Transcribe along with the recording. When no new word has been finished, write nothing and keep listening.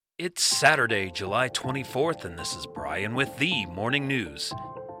It's Saturday, July 24th, and this is Brian with the Morning News.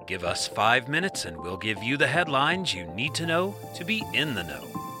 Give us 5 minutes and we'll give you the headlines you need to know to be in the know.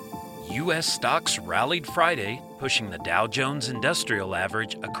 U.S. stocks rallied Friday, pushing the Dow Jones Industrial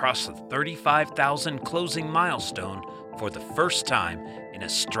Average across the 35,000 closing milestone for the first time in a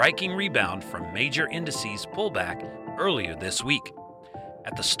striking rebound from major indices pullback earlier this week.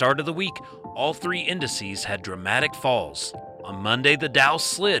 At the start of the week, all three indices had dramatic falls. On Monday, the Dow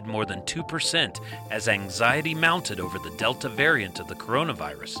slid more than 2% as anxiety mounted over the Delta variant of the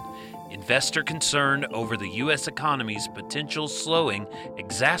coronavirus. Investor concern over the U.S. economy's potential slowing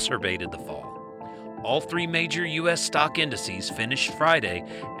exacerbated the fall. All three major U.S. stock indices finished Friday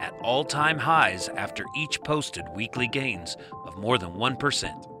at all-time highs after each posted weekly gains of more than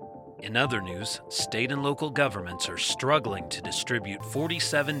 1%. In other news, state and local governments are struggling to distribute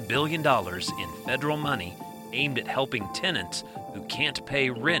 $47 billion in federal money aimed at helping tenants who can't pay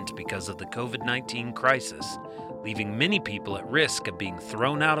rent because of the COVID-19 crisis, leaving many people at risk of being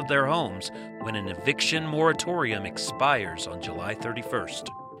thrown out of their homes when an eviction moratorium expires on July 31st.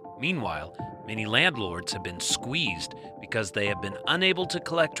 Meanwhile, many landlords have been squeezed because they have been unable to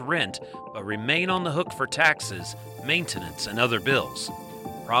collect rent but remain on the hook for taxes, maintenance, and other bills.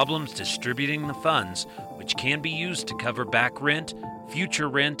 Problems distributing the funds, which can be used to cover back rent, future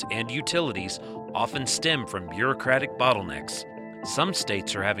rent, and utilities, often stem from bureaucratic bottlenecks. Some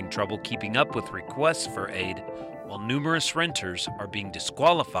states are having trouble keeping up with requests for aid, while numerous renters are being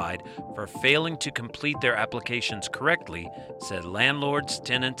disqualified for failing to complete their applications correctly, said landlords,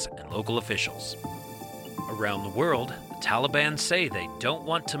 tenants, and local officials. Around the world, the Taliban say they don't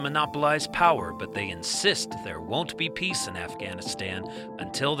want to monopolize power, but they insist there won't be peace in Afghanistan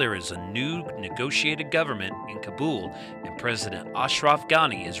until there is a new negotiated government in Kabul and President Ashraf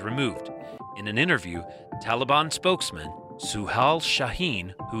Ghani is removed. In an interview, Taliban spokesman Suhail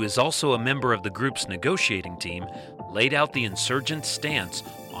Shaheen, who is also a member of the group's negotiating team, laid out the insurgents' stance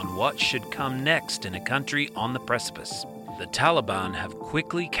on what should come next in a country on the precipice. The Taliban have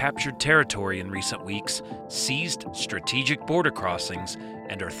quickly captured territory in recent weeks, seized strategic border crossings,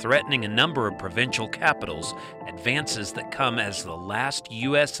 and are threatening a number of provincial capitals, advances that come as the last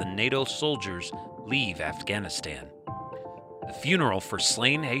U.S. and NATO soldiers leave Afghanistan. The funeral for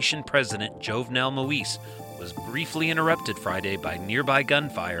slain Haitian President Jovenel Moïse was briefly interrupted Friday by nearby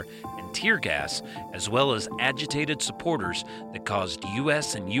gunfire and tear gas, as well as agitated supporters that caused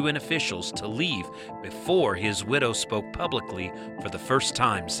U.S. and UN officials to leave before his widow spoke publicly for the first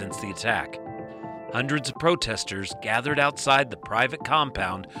time since the attack. Hundreds of protesters gathered outside the private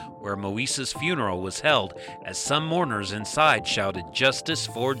compound where Moïse's funeral was held as some mourners inside shouted "Justice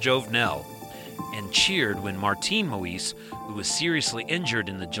for Jovenel" and cheered when Martine Moïse, who was seriously injured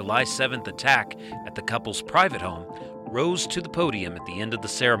in the July 7th attack at the couple's private home, rose to the podium at the end of the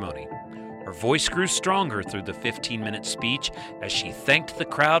ceremony. Her voice grew stronger through the 15-minute speech as she thanked the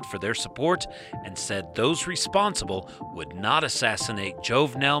crowd for their support and said those responsible would not assassinate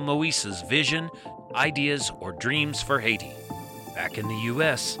Jovenel Moïse's vision, ideas, or dreams for Haiti. Back in the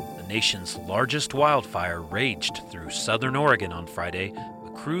U.S., the nation's largest wildfire raged through southern Oregon on Friday.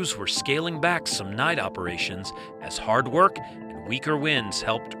 Crews were scaling back some night operations as hard work and weaker winds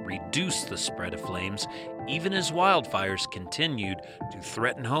helped reduce the spread of flames, even as wildfires continued to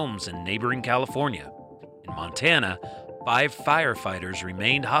threaten homes in neighboring California. In Montana, 5 firefighters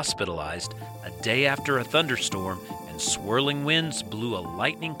remained hospitalized a day after a thunderstorm and swirling winds blew a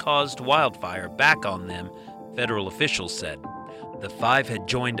lightning-caused wildfire back on them, federal officials said. The 5 had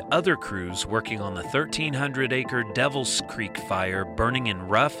joined other crews working on the 1,300-acre Devil's Creek fire burning in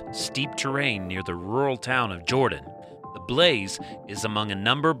rough, steep terrain near the rural town of Jordan. The blaze is among a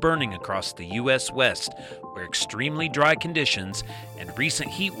number burning across the U.S. West, where extremely dry conditions and recent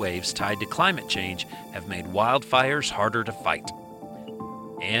heat waves tied to climate change have made wildfires harder to fight.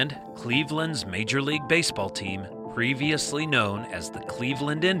 And Cleveland's Major League Baseball team, previously known as the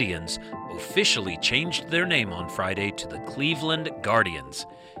Cleveland Indians, officially changed their name on Friday to the Cleveland Guardians.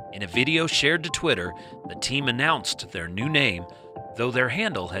 In a video shared to Twitter, the team announced their new name, though their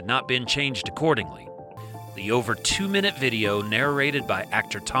handle had not been changed accordingly. The over 2-minute video, narrated by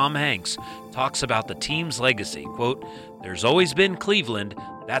actor Tom Hanks, talks about the team's legacy. Quote, "There's always been Cleveland.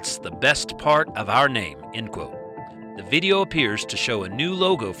 That's the best part of our name." End quote. The video appears to show a new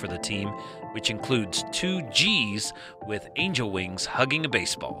logo for the team, which includes 2 G's with angel wings hugging a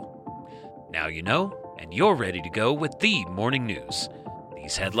baseball. Now you know, and you're ready to go with the morning news.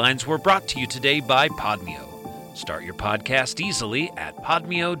 These headlines were brought to you today by Podmeo. Start your podcast easily at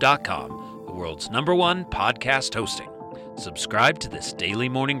podmeo.com, the world's #1 podcast hosting. Subscribe to this daily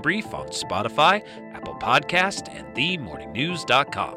morning brief on Spotify, Apple Podcast, and themorningnews.com.